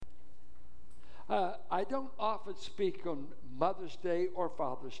I don't often speak on Mother's Day or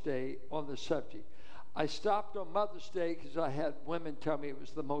Father's Day on the subject. I stopped on Mother's Day because I had women tell me it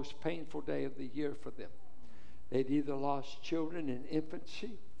was the most painful day of the year for them. They'd either lost children in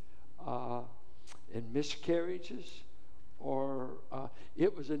infancy, in miscarriages, or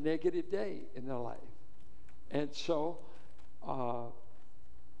it was a negative day in their life. And so I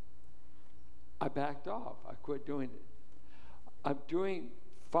backed off. I quit doing it. I'm doing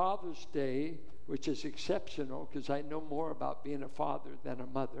Father's Day, which is exceptional because I know more about being a father than a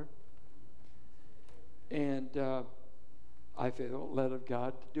mother. And I feel led of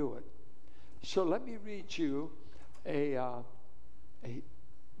God to do it. So let me read you one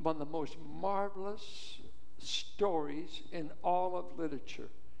of the most marvelous stories in all of literature.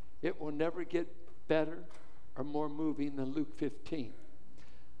 It will never get better or more moving than Luke 15.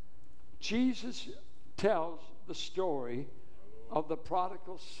 Jesus tells the story of the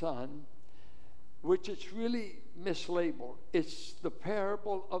prodigal son, which is really mislabeled. It's the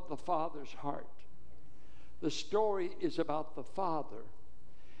parable of the father's heart. The story is about the father,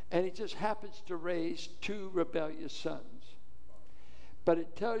 and he just happens to raise two rebellious sons. But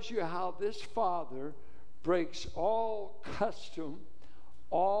it tells you how this father breaks all custom,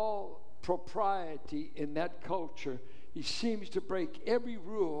 all propriety in that culture. He seems to break every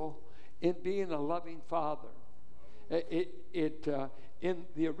rule in being a loving father. In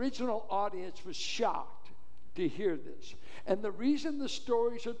the original audience was shocked to hear this. And the reason the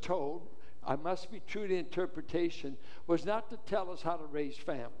stories are told, I must be true to interpretation, was not to tell us how to raise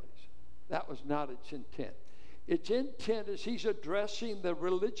families. That was not its intent. Its intent is he's addressing the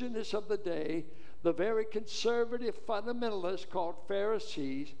religionists of the day, the very conservative fundamentalists called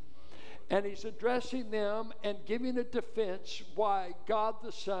Pharisees, and he's addressing them and giving a defense why God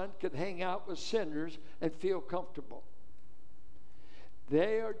the Son could hang out with sinners and feel comfortable.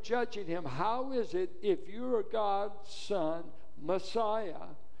 They are judging him. How is it if you're God's Son, Messiah,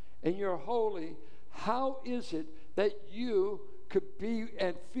 and you're holy, how is it that you could be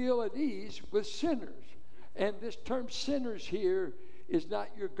and feel at ease with sinners? And this term sinners here is not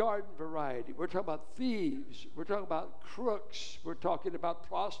your garden variety. We're talking about thieves. We're talking about crooks. We're talking about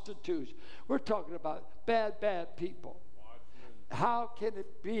prostitutes. We're talking about bad people. How can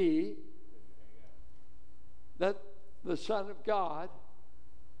it be that the Son of God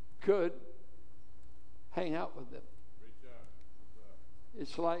could hang out with them?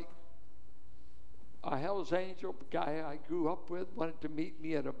 It's like a Hell's Angel guy I grew up with wanted to meet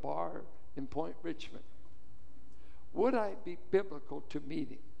me at a bar in Point Richmond. Would I be biblical to meet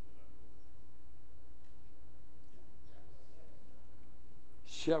him?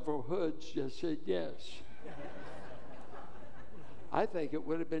 Several hoods just said yes. I think it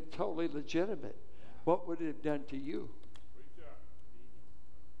would have been totally legitimate. What would it have done to you?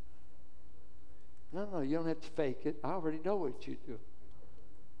 No, you don't have to fake it. I already know what you do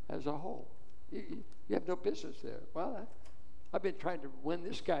as a whole. You have no business there. Well, I've been trying to win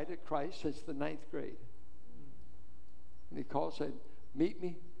this guy to Christ since the 9th grade. And he called and said, meet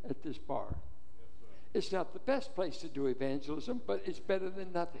me at this bar. Yes, it's not the best place to do evangelism, but it's better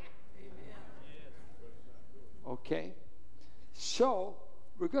than nothing. Amen. Okay? So,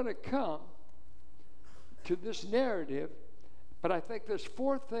 we're going to come to this narrative, but I think there's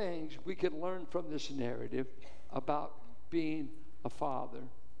 4 things we can learn from this narrative about being a father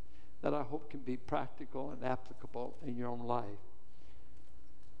that I hope can be practical and applicable in your own life.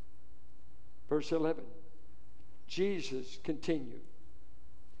 Verse 11. Jesus continued.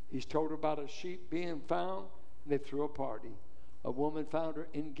 He's told about a sheep being found, and they threw a party. A woman found her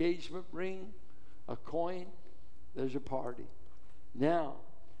engagement ring, a coin, there's a party. Now,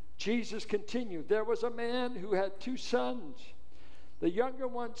 Jesus continued. There was a man who had 2 sons. The younger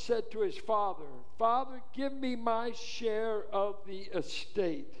one said to his father, Father, give me my share of the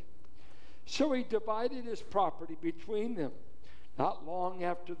estate. So he divided his property between them. Not long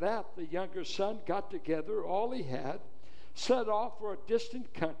after that, the younger son got together all he had, set off for a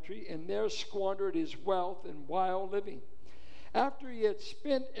distant country, and there squandered his wealth in wild living. After he had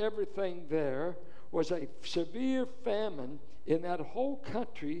spent everything, there was a severe famine in that whole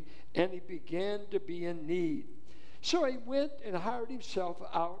country, and he began to be in need. So he went and hired himself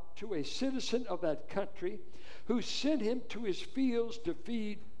out to a citizen of that country, who sent him to his fields to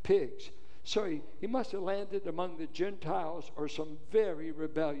feed pigs. So he must have landed among the Gentiles or some very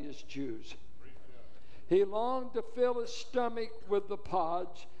rebellious Jews. He longed to fill his stomach with the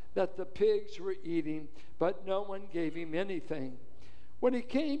pods that the pigs were eating, but no one gave him anything. When he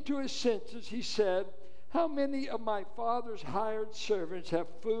came to his senses, he said, How many of my father's hired servants have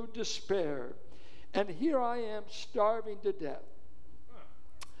food to spare? And here I am starving to death.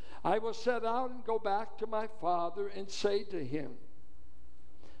 I will set out and go back to my father and say to him,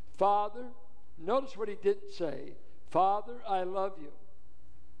 Father, notice what he didn't say. Father, I love you.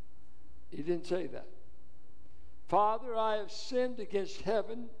 He didn't say that. Father, I have sinned against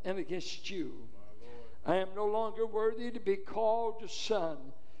heaven and against you. I am no longer worthy to be called your son.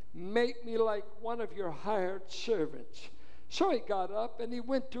 Make me like one of your hired servants. So he got up and he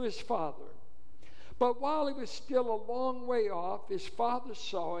went to his father. But while he was still a long way off, his father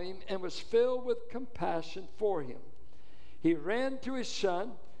saw him and was filled with compassion for him. He ran to his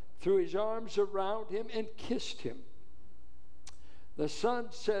son, threw his arms around him, and kissed him. The son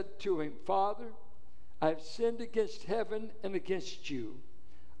said to him, Father, I have sinned against heaven and against you.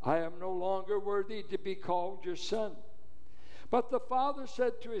 I am no longer worthy to be called your son. But the father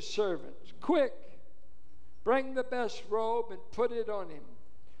said to his servants, Quick, bring the best robe and put it on him.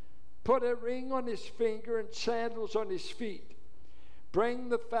 Put a ring on his finger and sandals on his feet. Bring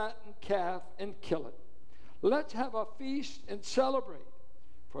the fattened calf and kill it. Let's have a feast and celebrate.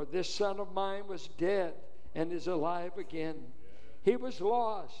 For this son of mine was dead and is alive again. He was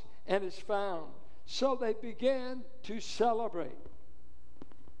lost and is found. So they began to celebrate.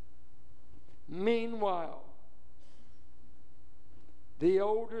 Meanwhile, the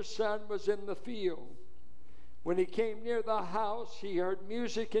older son was in the field. When he came near the house, he heard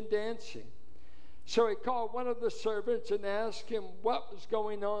music and dancing. So he called one of the servants and asked him what was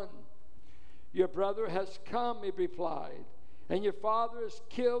going on. Your brother has come, he replied, and your father has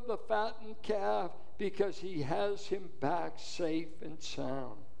killed the fattened calf because he has him back safe and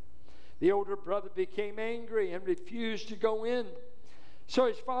sound. The older brother became angry and refused to go in. So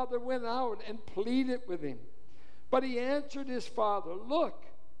his father went out and pleaded with him. But he answered his father, Look,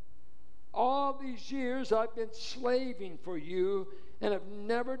 all these years I've been slaving for you and have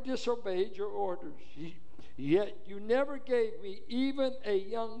never disobeyed your orders. Yet you never gave me even a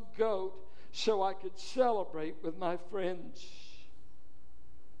young goat so I could celebrate with my friends.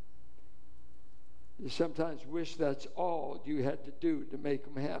 You sometimes wish that's all you had to do to make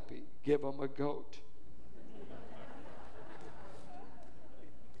them happy. Give them a goat.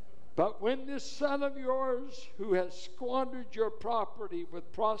 But when this son of yours, who has squandered your property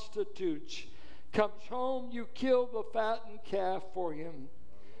with prostitutes, comes home, you kill the fattened calf for him.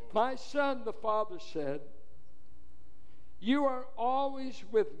 My son, the father said, you are always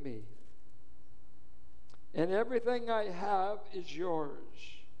with me, and everything I have is yours.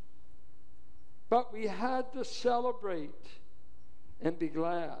 But we had to celebrate and be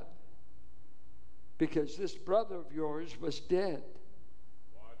glad because this brother of yours was dead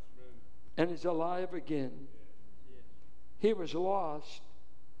and is alive again. He was lost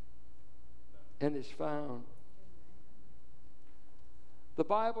and is found. The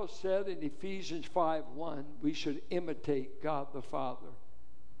Bible said in Ephesians 5:1, we should imitate God the Father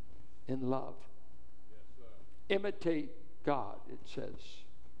in love. Imitate God, it says.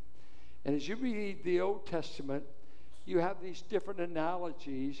 And as you read the Old Testament, you have these different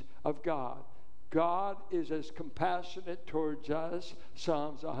analogies of God. God is as compassionate towards us,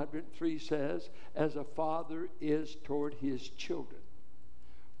 Psalms 103 says, as a father is toward his children.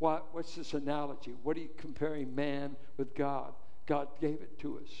 What's this analogy? What are you comparing man with God? God gave it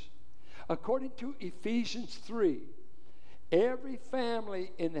to us. According to Ephesians 3, every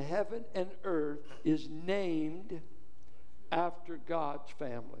family in heaven and earth is named after God's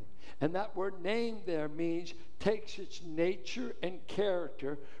family. And that word name there means takes its nature and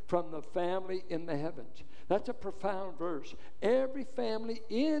character from the family in the heavens. That's a profound verse. Every family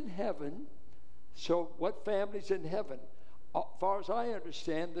in heaven, so what family's in heaven? As far as I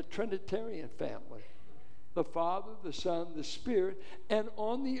understand, the Trinitarian family. The Father, the Son, the Spirit. And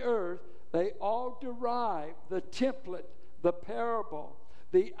on the earth, they all derive the template, the parable,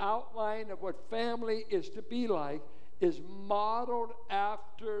 the outline of what family is to be like is modeled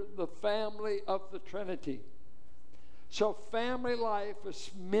after the family of the Trinity. So family life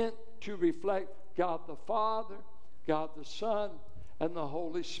is meant to reflect God the Father, God the Son, and the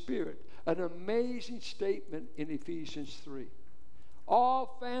Holy Spirit. An amazing statement in Ephesians 3.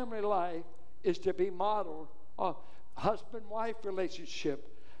 All family life is to be modeled on husband-wife relationship.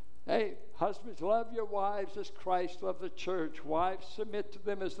 Hey, husbands, love your wives as Christ loved the church. Wives, submit to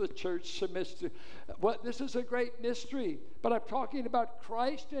them as the church submits to. This is a great mystery, but I'm talking about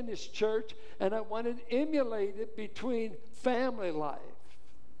Christ and his church, and I want to emulate it between family life.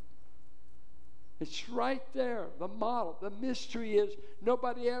 It's right there, the model. The mystery is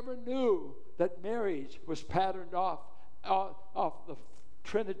nobody ever knew that marriage was patterned off the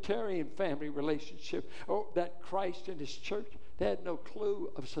Trinitarian family relationship, or that Christ and his church. They had no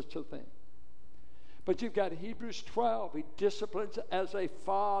clue of such a thing. But you've got Hebrews 12. He disciplines as a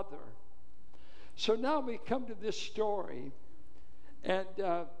father. So now we come to this story, and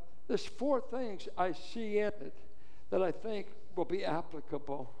there's 4 things I see in it that I think will be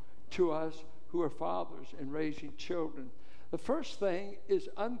applicable to us who are fathers and raising children. The first thing is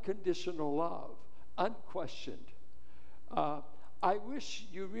unconditional love, unquestioned. I wish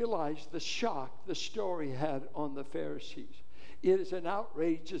you realized the shock the story had on the Pharisees. It is an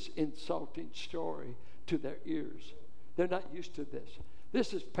outrageous, insulting story to their ears. They're not used to this.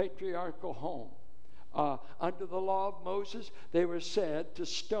 This is patriarchal home. Under the law of Moses, they were said to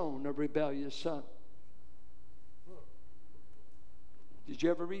stone a rebellious son. Did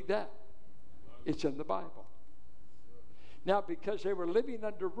you ever read that? It's in the Bible. Now, because they were living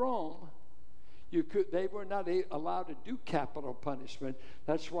under Rome, they were not allowed to do capital punishment.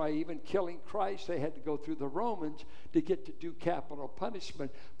 That's why even killing Christ, they had to go through the Romans to get to do capital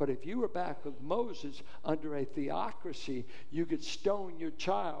punishment. But if you were back with Moses under a theocracy, you could stone your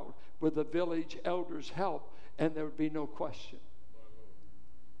child with the village elder's help, and there would be no question.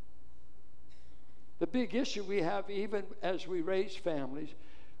 The big issue we have, even as we raise families,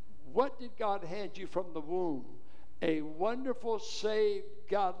 what did God hand you from the womb? A wonderful, saved,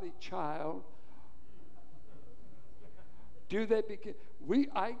 godly child. Do they begin?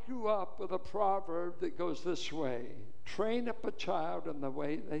 I grew up with a proverb that goes this way: train up a child in the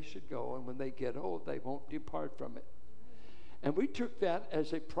way they should go, and when they get old, they won't depart from it. And we took that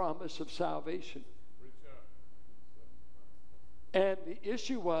as a promise of salvation. And the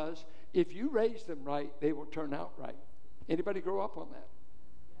issue was, if you raise them right, they will turn out right. Anybody grow up on that?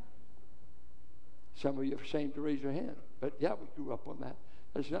 Some of you are ashamed to raise your hand. But yeah, we grew up on that.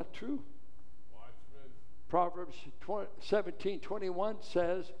 That's not true. Proverbs 17:21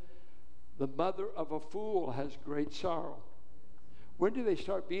 says, the mother of a fool has great sorrow. When do they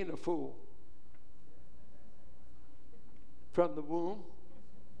start being a fool? From the womb.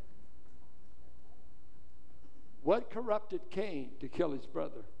 What corrupted Cain to kill his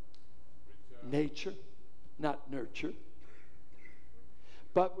brother? Nature, not nurture.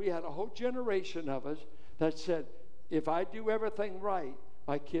 But we had a whole generation of us that said, if I do everything right,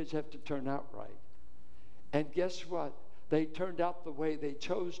 my kids have to turn out right. And guess what? They turned out the way they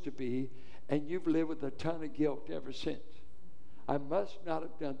chose to be, and you've lived with a ton of guilt ever since. I must not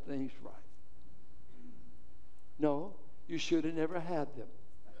have done things right. No, you should have never had them.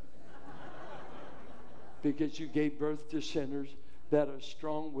 Because you gave birth to sinners that are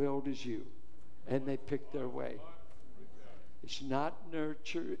strong-willed as you, and they picked their way. It's not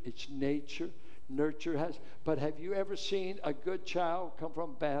nurture, it's nature. Nurture has, but have you ever seen a good child come from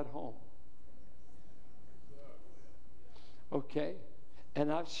a bad home? Okay,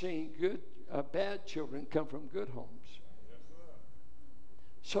 and I've seen bad children come from good homes.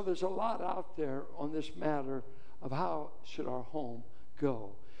 So there's a lot out there on this matter of how should our home go.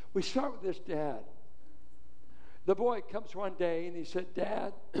 We start with this dad. The boy comes one day and he said,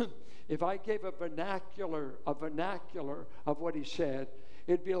 Dad, if I gave a vernacular of what he said,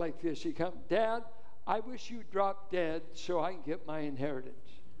 it'd be like this. He comes, Dad, I wish you dropped dead so I can get my inheritance.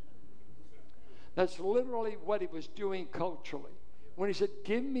 That's literally what he was doing culturally. When he said,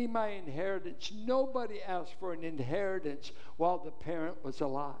 give me my inheritance, nobody asked for an inheritance while the parent was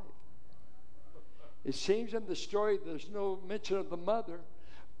alive. It seems in the story there's no mention of the mother,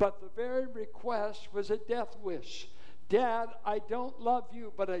 but the very request was a death wish. Dad, I don't love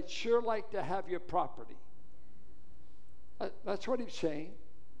you, but I'd sure like to have your property. That's what he's saying.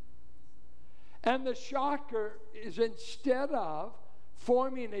 And the shocker is, instead of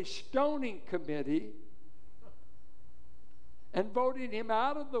forming a stoning committee and voting him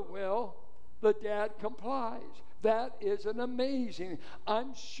out of the will, the dad complies. That is an amazing.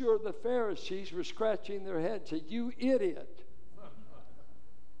 I'm sure the Pharisees were scratching their heads and saying, you idiot.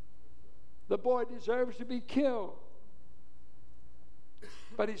 The boy deserves to be killed.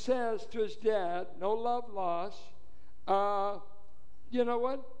 But he says to his dad, no love lost. You know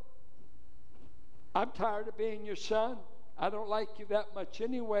what? I'm tired of being your son. I don't like you that much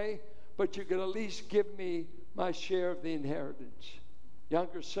anyway, but you could at least give me my share of the inheritance.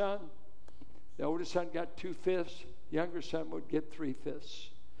 Younger son, the older son got 2/5. Younger son would get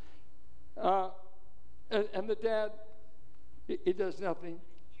 3/5. And the dad, he does nothing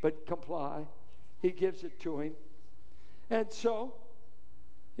but comply. He gives it to him. And so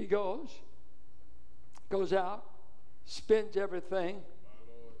he goes out, spends everything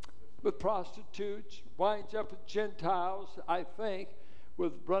with prostitutes, winds up with Gentiles, I think,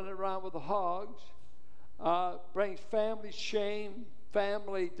 with running around with the hogs, brings family shame,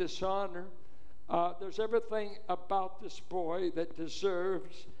 family dishonor. There's everything about this boy that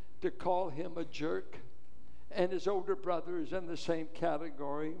deserves to call him a jerk. And his older brother is in the same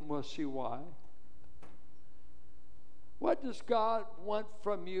category, and we'll see why. What does God want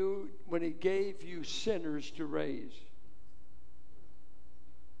from you when he gave you sinners to raise?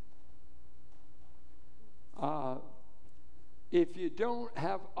 If you don't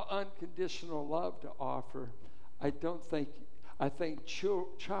have unconditional love to offer, I think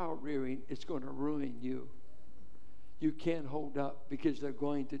child rearing is going to ruin you. You can't hold up because they're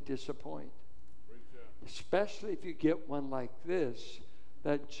going to disappoint. Especially if you get one like this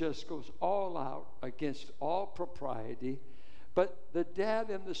that just goes all out against all propriety. But the dad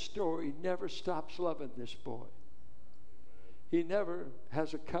in the story never stops loving this boy. He never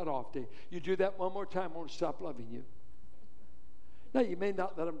has a cutoff day. You do that one more time, I won't stop loving you. Now, you may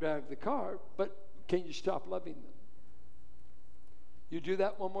not let them drive the car, but can you stop loving them? You do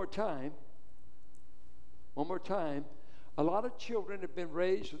that one more time. A lot of children have been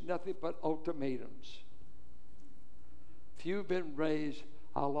raised with nothing but ultimatums. If you've been raised,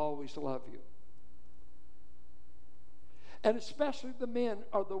 I'll always love you. And especially the men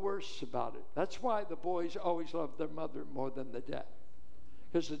are the worst about it. That's why the boys always love their mother more than the dad.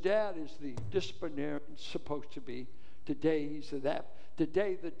 Because the dad is the disciplinarian, supposed to be. Today, he's that.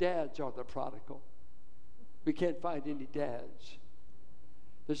 Today, the dads are the prodigal. We can't find any dads.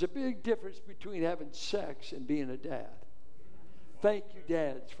 There's a big difference between having sex and being a dad. Thank you,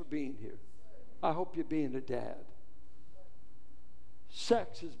 dads, for being here. I hope you're being a dad.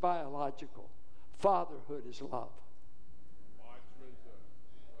 Sex is biological. Fatherhood is love.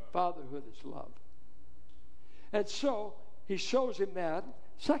 Fatherhood is love. And so he shows him that.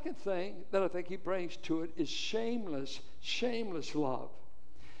 Second thing that I think he brings to it is shameless love.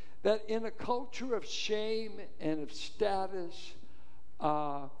 That in a culture of shame and of status,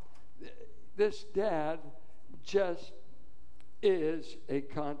 this dad just is a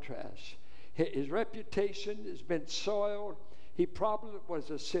contrast. His reputation has been soiled. He probably was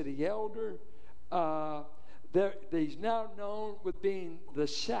a city elder. He's now known with being the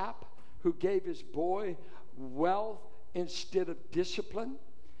sap who gave his boy wealth instead of discipline.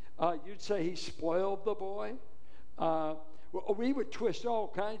 You'd say he spoiled the boy. We would twist all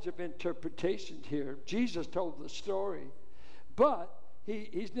kinds of interpretations here. Jesus told the story. But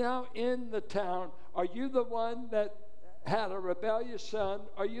he's now in the town. Are you the one that had a rebellious son?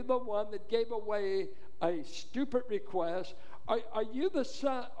 Are you the one that gave away a stupid request? Are you the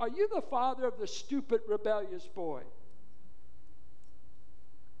son? Are you the father of the stupid, rebellious boy?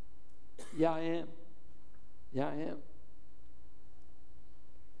 Yeah, I am. Yeah, I am.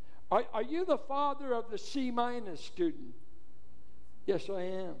 Are you the father of the C- student? Yes, I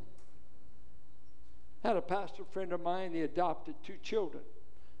am. Had a pastor friend of mine, he adopted 2 children,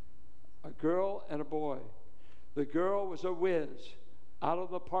 a girl and a boy. The girl was a whiz, out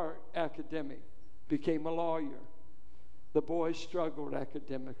of the park academic, became a lawyer. The boy struggled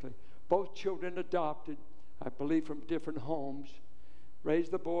academically. Both children adopted, I believe, from different homes.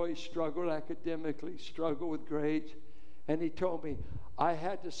 Raised the boy, struggled academically, struggled with grades. And he told me, I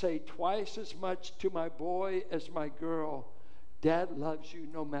had to say twice as much to my boy as my girl. Dad loves you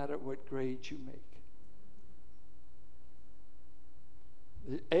no matter what grades you make.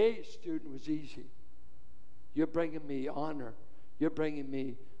 The A student was easy. You're bringing me honor. You're bringing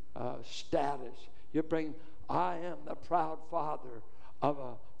me status. I am the proud father of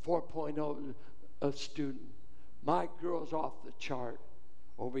a 4.0 student. My girl's off the chart.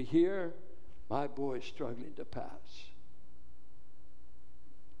 Over here, my boy's struggling to pass.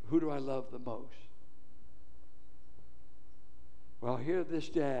 Who do I love the most? Well, here this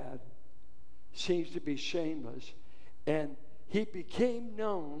dad seems to be shameless, and he became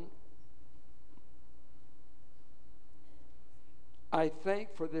known, I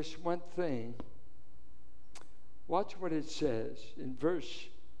think, for this one thing. Watch what it says in verse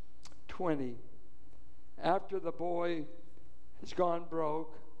 20. After the boy has gone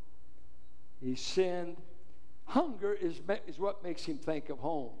broke, he sinned. Hunger is what makes him think of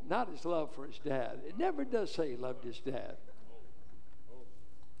home, not his love for his dad. It never does say he loved his dad.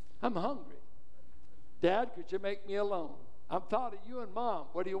 I'm hungry. Dad, could you make me alone? I'm thought of you and Mom.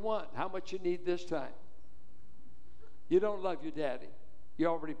 What do you want? How much you need this time? You don't love your daddy. You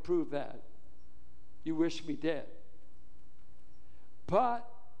already proved that. You wish me dead. But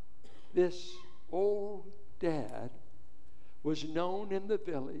this old dad was known in the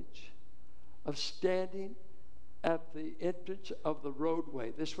village of standing at the entrance of the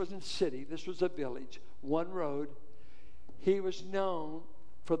roadway. This wasn't a city. This was a village. One road. He was known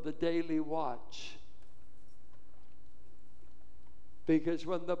for the daily watch. Because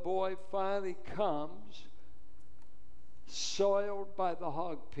when the boy finally comes, soiled by the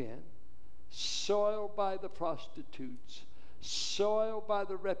hog pen, soiled by the prostitutes, soiled by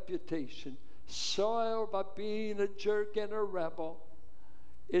the reputation, soiled by being a jerk and a rebel.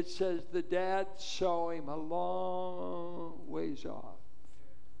 It says the dad saw him a long ways off.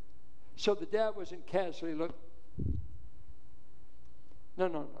 So the dad wasn't casually look.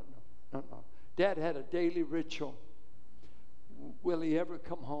 No. Dad had a daily ritual. Will he ever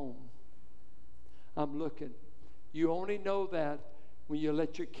come home? I'm looking. You only know that when you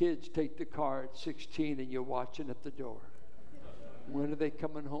let your kids take the car at 16 and you're watching at the door. When are they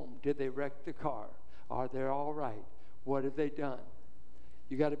coming home? Did they wreck the car? Are they all right? What have they done?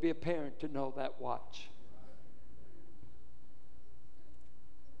 You got to be a parent to know that watch.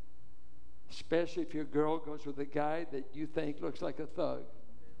 Especially if your girl goes with a guy that you think looks like a thug.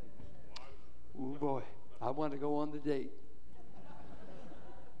 Oh boy, I want to go on the date.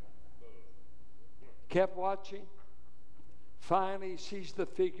 Kept watching. Finally, he sees the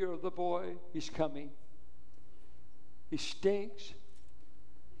figure of the boy. He's coming. He stinks.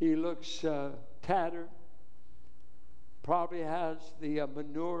 He looks tattered. Probably has the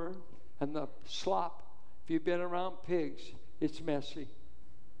manure and the slop. If you've been around pigs, it's messy.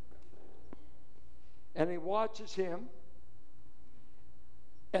 And he watches him.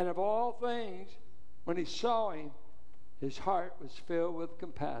 And of all things, when he saw him, his heart was filled with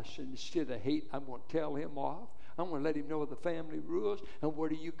compassion. Instead of hate, I'm going to tell him off. I'm going to let him know the family rules. And what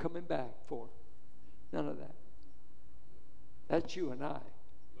are you coming back for? None of that. That's you and I.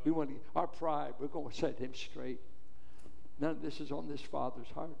 We want to, our pride, we're going to set him straight. None of this is on this father's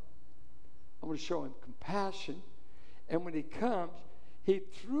heart. I'm going to show him compassion. And when he comes, he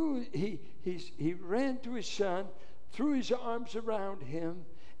ran to his son, threw his arms around him,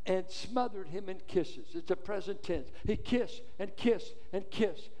 and smothered him in kisses. It's a present tense. He kissed and kissed and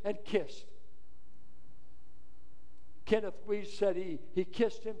kissed and kissed. Kenneth Weiss said he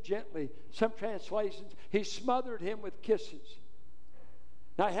kissed him gently. Some translations, he smothered him with kisses.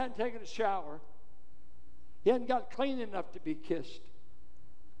 Now, he hadn't taken a shower. He hadn't got clean enough to be kissed.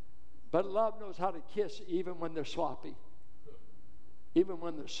 But love knows how to kiss even when they're sloppy, even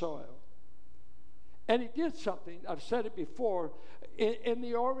when they're soiled. And he did something. I've said it before. In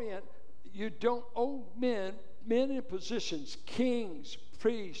the Orient, you don't owe men in positions, kings,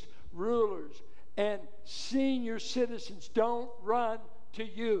 priests, rulers, and senior citizens don't run to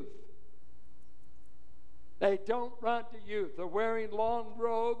youth. They don't run to youth. They're wearing long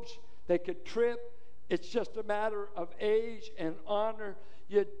robes. They could trip. It's just a matter of age and honor.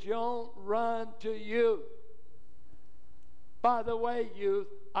 You don't run to youth. By the way, youth,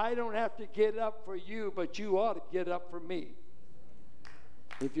 I don't have to get up for you, but you ought to get up for me.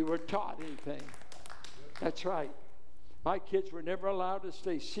 If you were taught anything. That's right. My kids were never allowed to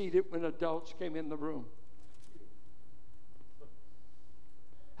stay seated when adults came in the room.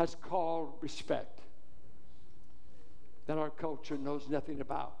 That's called respect. That our culture knows nothing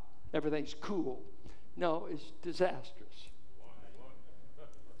about. Everything's cool. No, it's disastrous.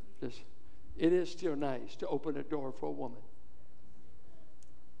 It is still nice to open a door for a woman.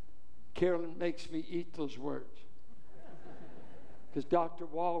 Carolyn makes me eat those words. Because Dr.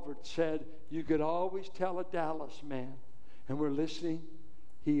 Walford said you could always tell a Dallas man, and we're listening,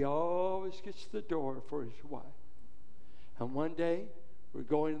 he always gets the door for his wife. And one day, we're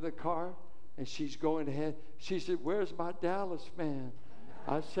going to the car, and she's going ahead. She said, "Where's my Dallas man?"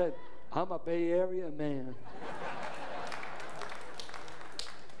 I said, "I'm a Bay Area man."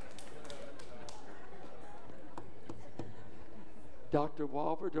 Dr.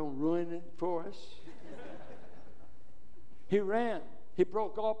 Walford, don't ruin it for us. He ran. He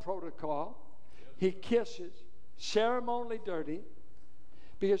broke all protocol. He kisses, ceremonially dirty.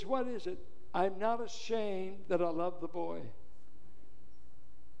 Because what is it? I'm not ashamed that I love the boy.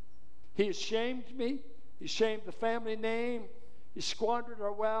 He shamed me. He shamed the family name. He squandered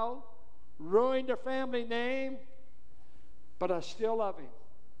our wealth, ruined our family name, but I still love him.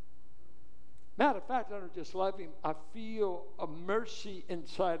 Matter of fact, I don't just love him. I feel a mercy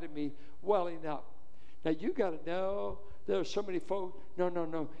inside of me welling up. Now, you got to know, there are so many folks,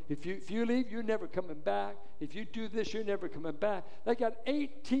 no. If you leave, you're never coming back. If you do this, you're never coming back. They got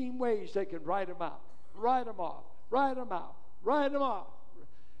 18 ways they can write them out. Write them off. Write them out. Write them off.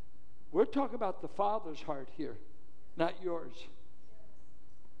 We're talking about the Father's heart here, not yours.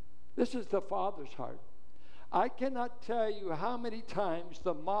 This is the Father's heart. I cannot tell you how many times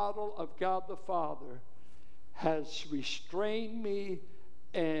the model of God the Father has restrained me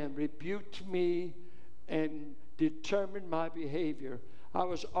and rebuked me and determined my behavior. I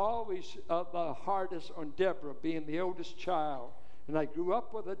was always the hardest on Deborah, being the oldest child. And I grew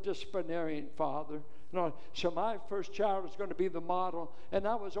up with a disciplinarian father. So my first child was going to be the model. And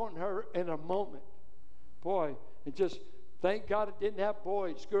I was on her in a moment. Boy, and just thank God it didn't have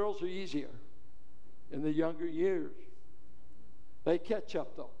boys. Girls are easier in the younger years. They catch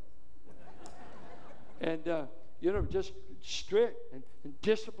up, though. And, just strict and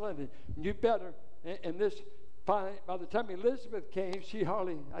disciplined. And you better. And this, finally, by the time Elizabeth came,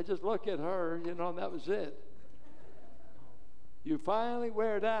 I just look at her, and that was it. You finally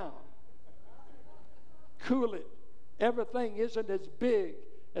wear down. Cool it. Everything isn't as big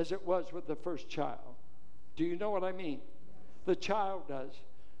as it was with the first child. Do you know what I mean? The child does.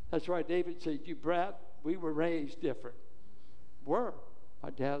 That's why David said, you brat, we were raised different. My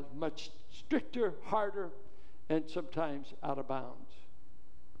dad was much stricter, harder, and sometimes out of bounds.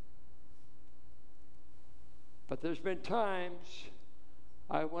 But there's been times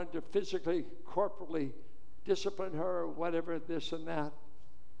I wanted to physically, corporally discipline her or whatever, this and that.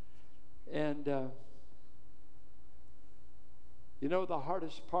 And, the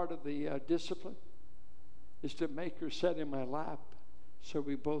hardest part of the discipline is to make her sit in my lap so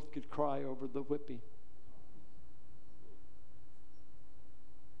we both could cry over the whipping.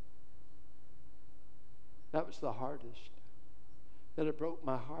 That was the hardest. That it broke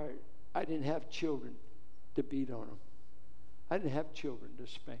my heart. I didn't have children to beat on them. I didn't have children to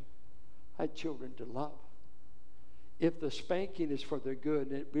spank. I had children to love. If the spanking is for their good,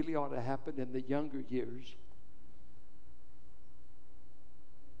 and it really ought to happen in the younger years,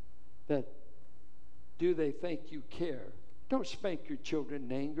 that do they think you care? Don't spank your children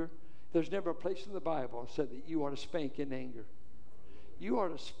in anger. There's never a place in the Bible that said that you ought to spank in anger. You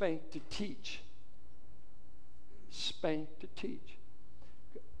ought to spank to teach. Spank to teach.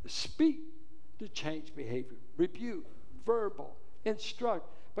 Speak to change behavior. Rebuke, verbal, instruct.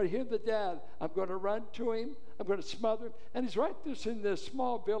 But here the dad, I'm going to run to him. I'm going to smother him. And he's right there in this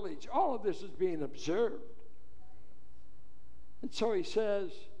small village. All of this is being observed. And so he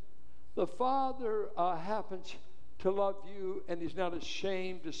says, the Father happens to love you, and he's not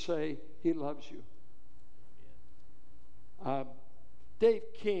ashamed to say he loves you. Dave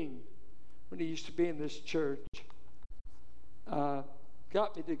King, when he used to be in this church,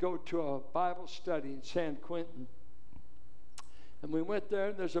 got me to go to a Bible study in San Quentin. And we went there,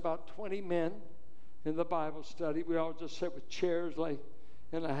 and there's about 20 men in the Bible study. We all just sat with chairs like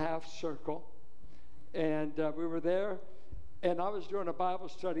in a half circle. And we were there, and I was doing a Bible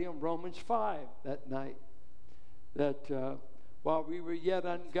study on Romans 5 that night. That while we were yet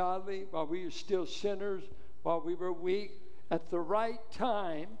ungodly, while we were still sinners, while we were weak, at the right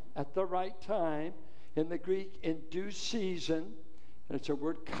time, in the Greek, in due season, and it's a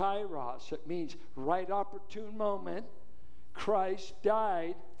word kairos, it means right opportune moment, Christ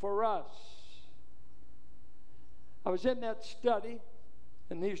died for us. I was in that study,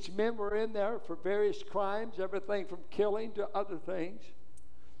 and these men were in there for various crimes, everything from killing to other things.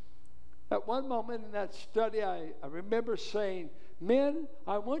 At one moment in that study, I remember saying, men,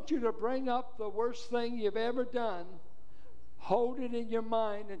 I want you to bring up the worst thing you've ever done. Hold it in your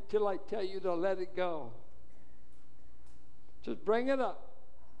mind until I tell you to let it go. Just bring it up.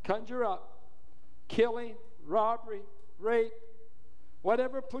 Conjure up. Killing, robbery, rape,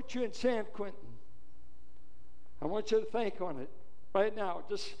 whatever put you in San Quentin. I want you to think on it right now.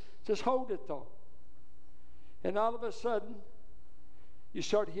 Just hold it, though. And all of a sudden, you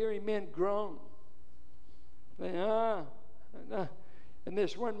start hearing men groan. And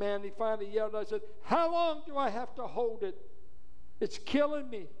this one man, he finally yelled, I said, how long do I have to hold it? It's killing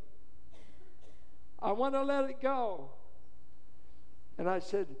me. I want to let it go. And I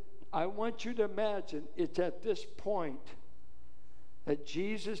said, I want you to imagine it's at this point that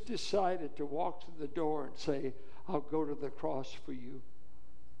Jesus decided to walk to the door and say, I'll go to the cross for you.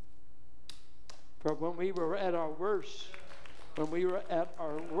 For when we were at our worst,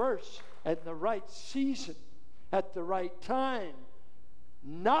 at the right season, at the right time,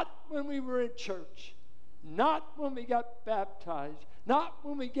 not when we were in church, not when we got baptized, not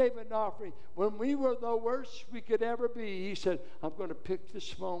when we gave an offering, when we were the worst we could ever be, he said, I'm going to pick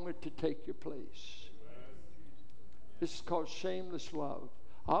this moment to take your place. This is called shameless love.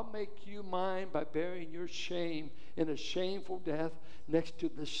 I'll make you mine by bearing your shame in a shameful death next to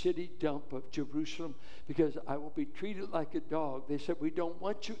the city dump of Jerusalem, because I will be treated like a dog. They said, we don't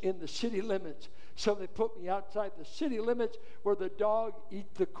want you in the city limits. So they put me outside the city limits where the dog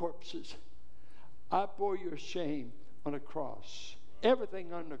eat the corpses. I bore your shame on a cross.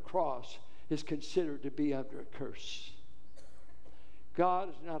 Everything on the cross is considered to be under a curse. God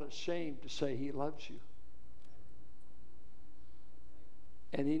is not ashamed to say he loves you.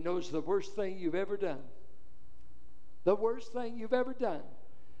 And he knows the worst thing you've ever done. the worst thing you've ever done.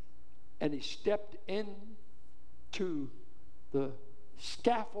 And he stepped into the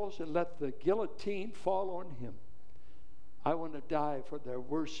scaffolds and let the guillotine fall on him. I want to die for their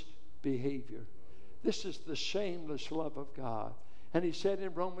worst behavior. This is the shameless love of God. And he said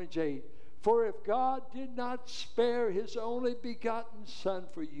in Romans 8, for if God did not spare his only begotten Son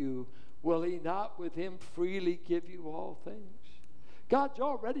for you, will he not with him freely give you all things? God's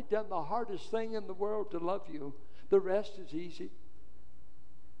already done the hardest thing in the world to love you. The rest is easy.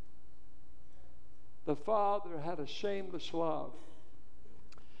 The Father had a shameless love.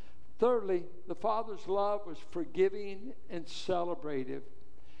 Thirdly, the Father's love was forgiving and celebrative.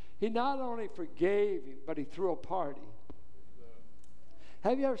 He not only forgave him, but he threw a party.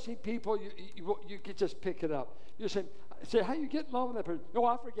 Have you ever seen people, you could just pick it up. You say, how you getting along with that person? No,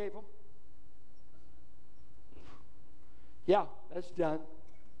 I forgave him. Yeah, that's done.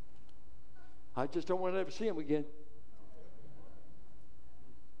 I just don't want to ever see him again.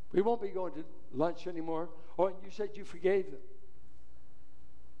 We won't be going to lunch anymore. Oh, and you said you forgave them.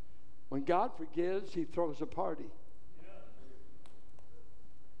 When God forgives, he throws a party.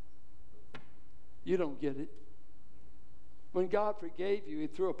 You don't get it. When God forgave you, he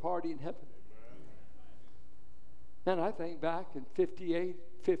threw a party in heaven. And I think back in 58,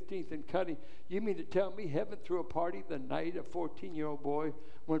 15th and Cutting, you mean to tell me heaven threw a party the night a 14-year-old boy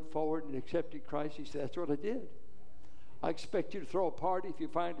went forward and accepted Christ? He said, that's what I did. I expect you to throw a party if you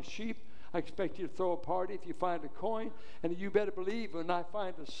find a sheep. I expect you to throw a party if you find a coin. And you better believe when I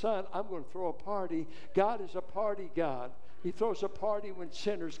find a son, I'm going to throw a party. God is a party God. He throws a party when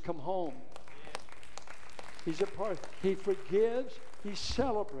sinners come home. He's a party. He forgives. He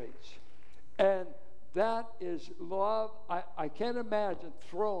celebrates. And that is love. I can't imagine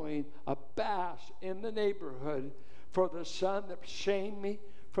throwing a bash in the neighborhood for the son that shamed me,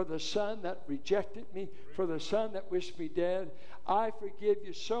 for the son that rejected me, for the son that wished me dead. I forgive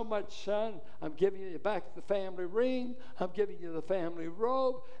you so much, son. I'm giving you back the family ring. I'm giving you the family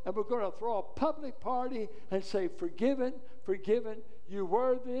robe. And we're going to throw a public party and say, forgiven, forgiven. You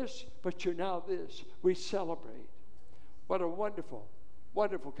were this, but you're now this. We celebrate. What a wonderful,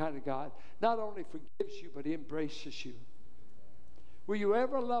 wonderful kind of God. Not only forgives you, but he embraces you. Will you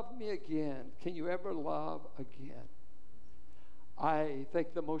ever love me again? Can you ever love again? I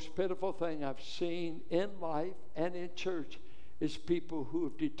think the most pitiful thing I've seen in life and in church is people who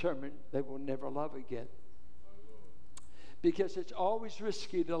have determined they will never love again. Because it's always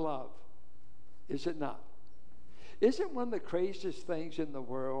risky to love, is it not? Isn't one of the craziest things in the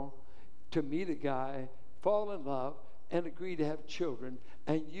world to meet a guy, fall in love, and agree to have children,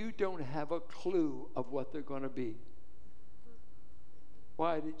 and you don't have a clue of what they're going to be?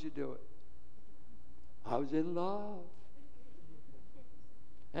 Why did you do it? I was in love.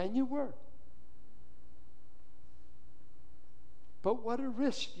 And you were. But what a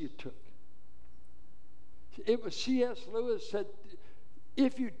risk you took. It was C.S. Lewis said,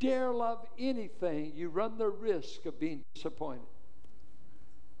 if you dare love anything, you run the risk of being disappointed.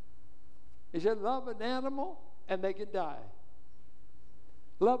 He said, love an animal and they can die.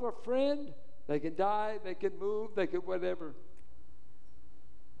 Love a friend, they can die, they can move, they can whatever.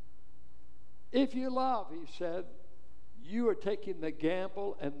 If you love, he said, you are taking the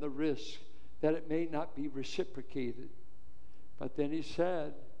gamble and the risk that it may not be reciprocated. But then he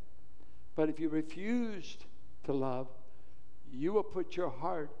said, but if you refused to love, you will put your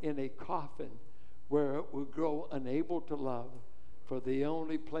heart in a coffin where it will grow unable to love, for the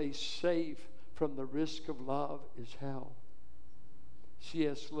only place safe from the risk of love is hell.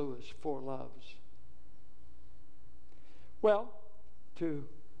 C.S. Lewis, Four Loves. Well, to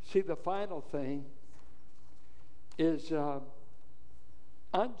see the final thing is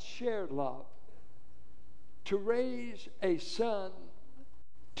unshared love. To raise a son,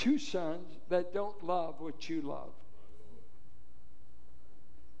 two sons that don't love what you love.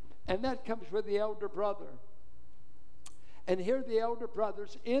 And that comes with the elder brother. And here the elder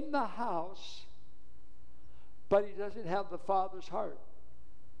brother's in the house, but he doesn't have the father's heart.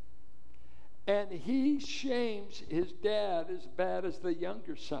 And he shames his dad as bad as the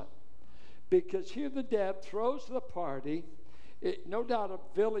younger son. Because here the dad throws the party, no doubt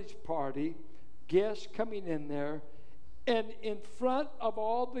a village party, guests coming in there, and in front of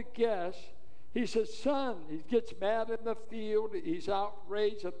all the guests, he says, son, he gets mad in the field, he's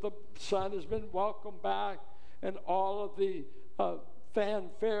outraged that the son has been welcomed back, and all of the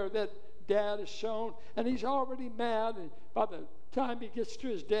fanfare that dad has shown, and he's already mad, and by the time he gets to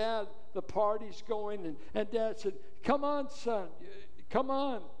his dad, the party's going, and dad said, come on, son, come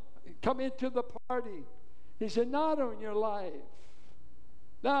on. Come into the party. He said, not on your life.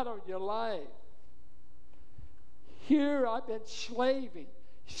 Not on your life. Here I've been slaving.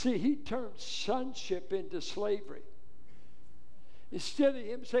 See, he turned sonship into slavery. Instead of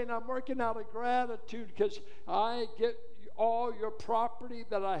him saying, I'm working out of gratitude because I get all your property,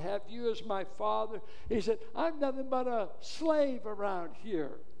 that I have you as my father. He said, I'm nothing but a slave around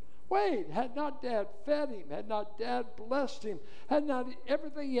here. Wait, had not Dad fed him? Had not Dad blessed him? Had not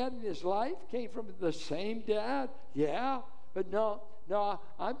everything he had in his life came from the same Dad? Yeah, but no,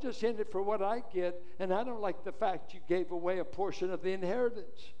 I'm just in it for what I get, and I don't like the fact you gave away a portion of the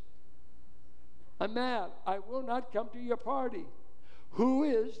inheritance. I'm mad. I will not come to your party. Who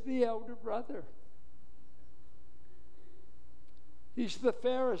is the elder brother? He's the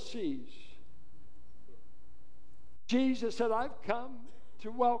Pharisees. Jesus said, I've come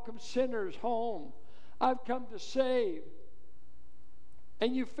to welcome sinners home. I've come to save.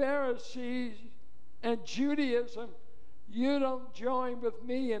 And you Pharisees and Judaism, you don't join with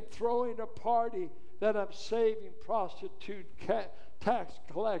me in throwing a party that I'm saving prostitute, tax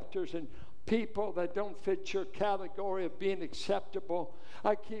collectors, and people that don't fit your category of being acceptable.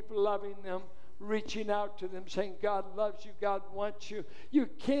 I keep loving them, reaching out to them, saying, God loves you, God wants you. You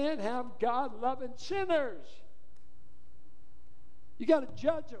can't have God loving sinners. You got to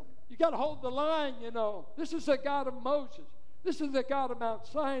judge them. You got to hold the line, you know. This is the God of Moses. This is the God of Mount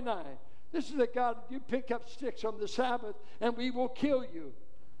Sinai. This is the God, you pick up sticks on the Sabbath and we will kill you.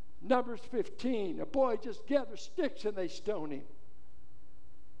 Numbers 15, a boy just gathered sticks and they stoned him.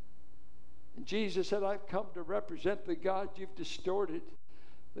 And Jesus said, I've come to represent the God you've distorted.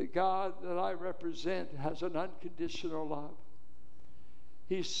 The God that I represent has an unconditional love.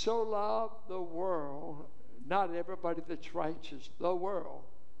 He so loved the world, not everybody that's righteous, the world,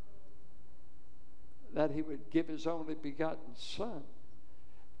 that he would give his only begotten Son.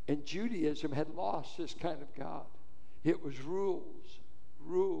 And Judaism had lost this kind of God. It was rules,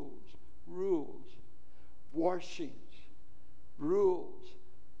 rules, rules, washings, rules,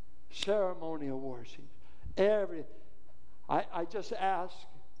 ceremonial washings. I just asked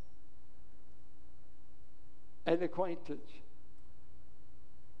an acquaintance,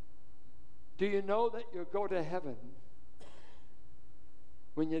 do you know that you'll go to heaven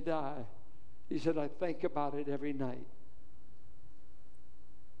when you die? He said, I think about it every night.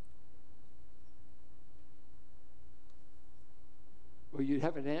 Well, you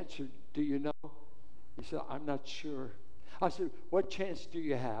haven't answered. Do you know? He said, I'm not sure. I said, what chance do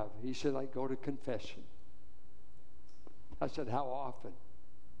you have? He said, I go to confession. I said, how often?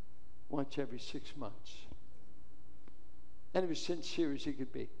 Once every 6 months. And he was sincere as he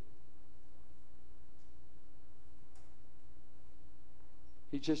could be.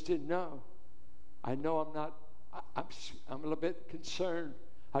 He just didn't know. I know I'm not, I'm a little bit concerned.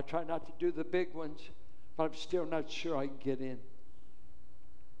 I try not to do the big ones, but I'm still not sure I can get in.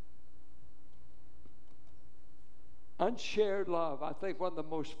 Unshared love. I think one of the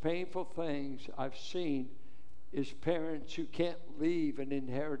most painful things I've seen is parents who can't leave an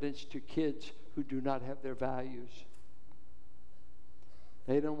inheritance to kids who do not have their values.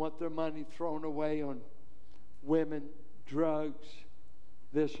 They don't want their money thrown away on women, drugs,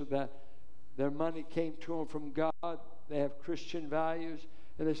 this or that. Their money came to them from God. They have Christian values.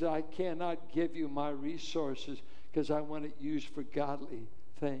 And they say, I cannot give you my resources because I want it used for godly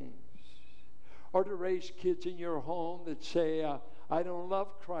things. Or to raise kids in your home that say, I don't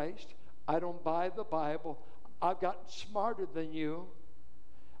love Christ. I don't buy the Bible. I've gotten smarter than you.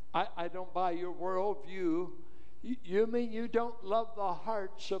 I don't buy your worldview. You mean you don't love the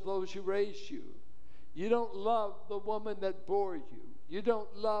hearts of those who raised you. You don't love the woman that bore you. You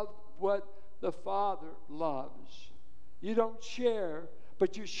don't love what the Father loves. You don't share,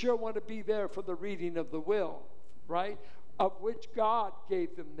 but you sure want to be there for the reading of the will, right? Of which God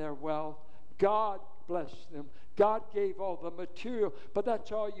gave them their wealth. God blessed them. God gave all the material, but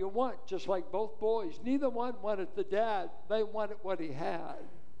that's all you want, just like both boys. Neither one wanted the dad. They wanted what he had.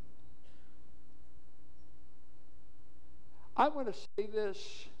 I want to say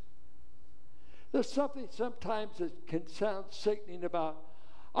this. There's something sometimes that can sound sickening about,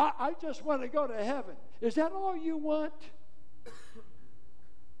 I just want to go to heaven. Is that all you want?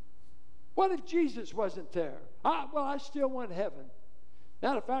 What if Jesus wasn't there? Well, I still want heaven.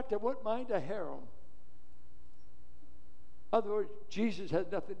 Matter of fact, I wouldn't mind a harem. In other words, Jesus has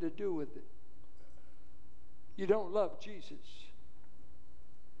nothing to do with it. You don't love Jesus.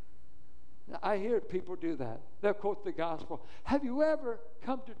 Now, I hear people do that. They'll quote the gospel. Have you ever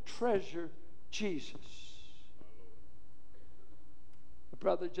come to treasure Jesus? A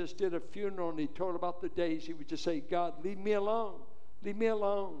brother just did a funeral and he told about the days he would just say, God, leave me alone. Leave me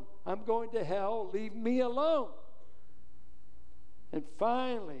alone. I'm going to hell. Leave me alone. And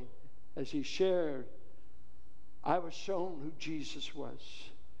finally, as he shared, I was shown who Jesus was.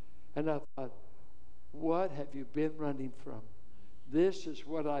 And I thought, what have you been running from? This is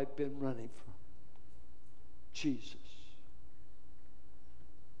what I've been running from. Jesus.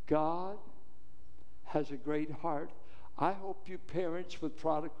 God has a great heart. I hope you parents with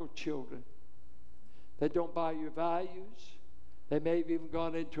prodigal children that don't buy your values, they may have even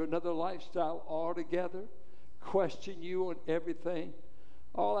gone into another lifestyle altogether, question you on everything.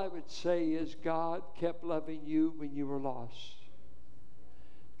 All I would say is God kept loving you when you were lost.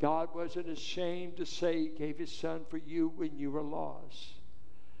 God wasn't ashamed to say He gave His Son for you when you were lost.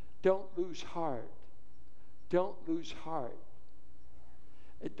 Don't lose heart. Don't lose heart.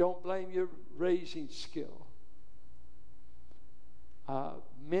 And don't blame your raising skill.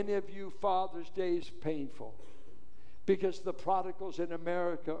 Many of you, Father's Day is painful because the prodigals in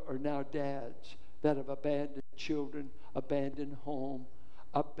America are now dads that have abandoned children, abandoned home,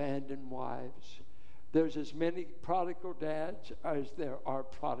 abandoned wives. There's as many prodigal dads as there are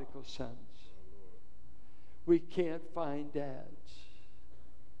prodigal sons. We can't find dads.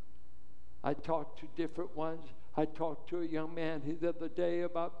 I talked to different ones. I talked to a young man the other day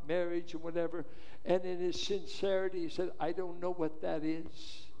about marriage and whatever, and in his sincerity, he said, I don't know what that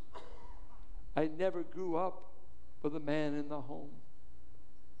is. I never grew up with a man in the home.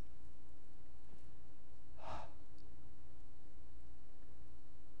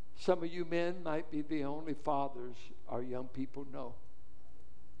 Some of you men might be the only fathers our young people know,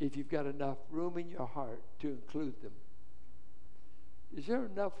 if you've got enough room in your heart to include them. Is there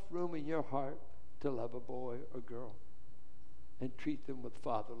enough room in your heart to love a boy or girl and treat them with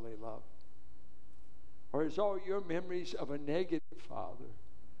fatherly love? Or is all your memories of a negative father?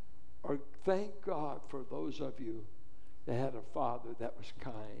 Or thank God for those of you that had a father that was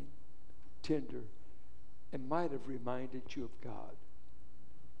kind, tender, and might have reminded you of God.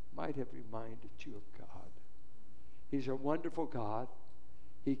 Might have reminded you of God. He's a wonderful God.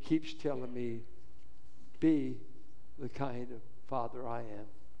 He keeps telling me, be the kind of father I am.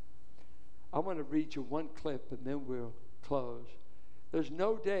 I want to read you one clip and then we'll close. There's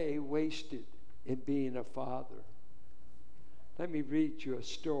no day wasted in being a father. Let me read you a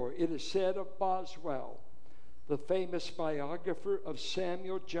story. It is said of Boswell, the famous biographer of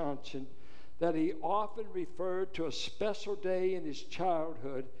Samuel Johnson, that he often referred to a special day in his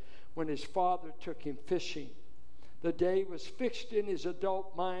childhood when his father took him fishing. The day was fixed in his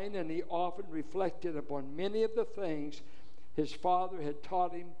adult mind, and he often reflected upon many of the things his father had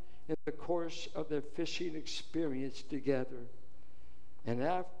taught him in the course of their fishing experience together. And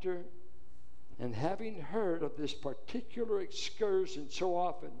having heard of this particular excursion so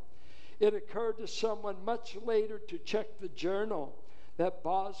often, it occurred to someone much later to check the journal that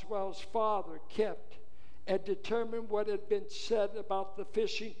Boswell's father kept and determine what had been said about the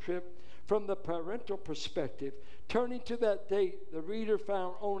fishing trip from the parental perspective. Turning to that date, the reader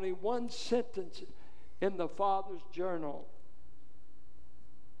found only one sentence in the father's journal.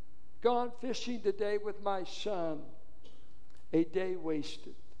 Gone fishing today with my son. A day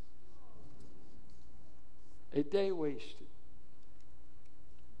wasted. A day wasted.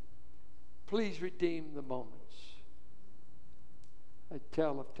 Please redeem the moments. I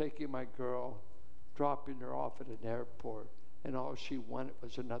tell of taking my girl, dropping her off at an airport, and all she wanted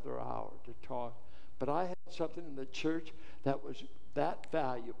was another hour to talk. But I had something in the church that was that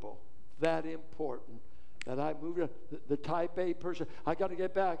valuable, that important, that I moved the type A person. I got to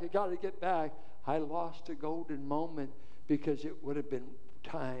get back. I got to get back. I lost a golden moment because it would have been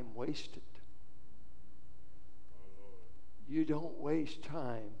time wasted. You don't waste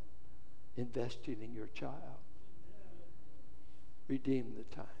time investing in your child. Redeem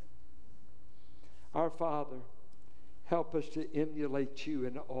the time. Our Father, help us to emulate you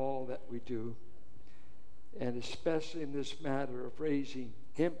in all that we do, and especially in this matter of raising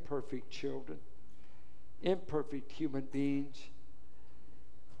imperfect children, imperfect human beings.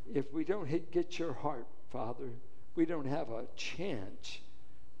 If we don't get your heart, Father, we don't have a chance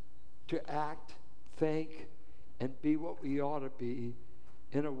to act, think, and be what we ought to be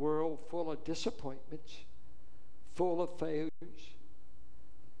in a world full of disappointments, full of failures,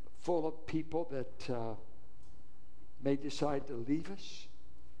 full of people that may decide to leave us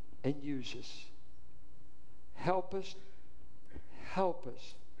and use us. Help us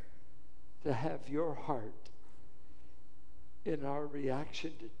to have your heart in our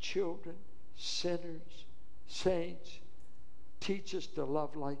reaction to children, sinners, saints. Teach us to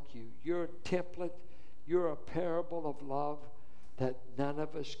love like you. You're a template. You're a parable of love that none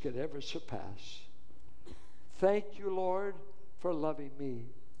of us could ever surpass. Thank you, Lord, for loving me.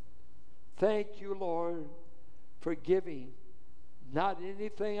 Thank you, Lord, for giving not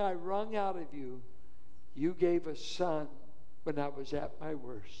anything I wrung out of you, You gave a son when I was at my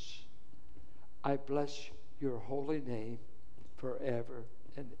worst. I bless your holy name forever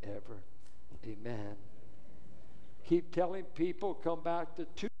and ever. Amen. Keep telling people, come back to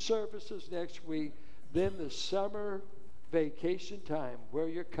 2 services next week. Then the summer vacation time, wear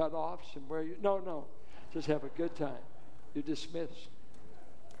your cutoffs and wear your... No. Just have a good time. You're dismissed.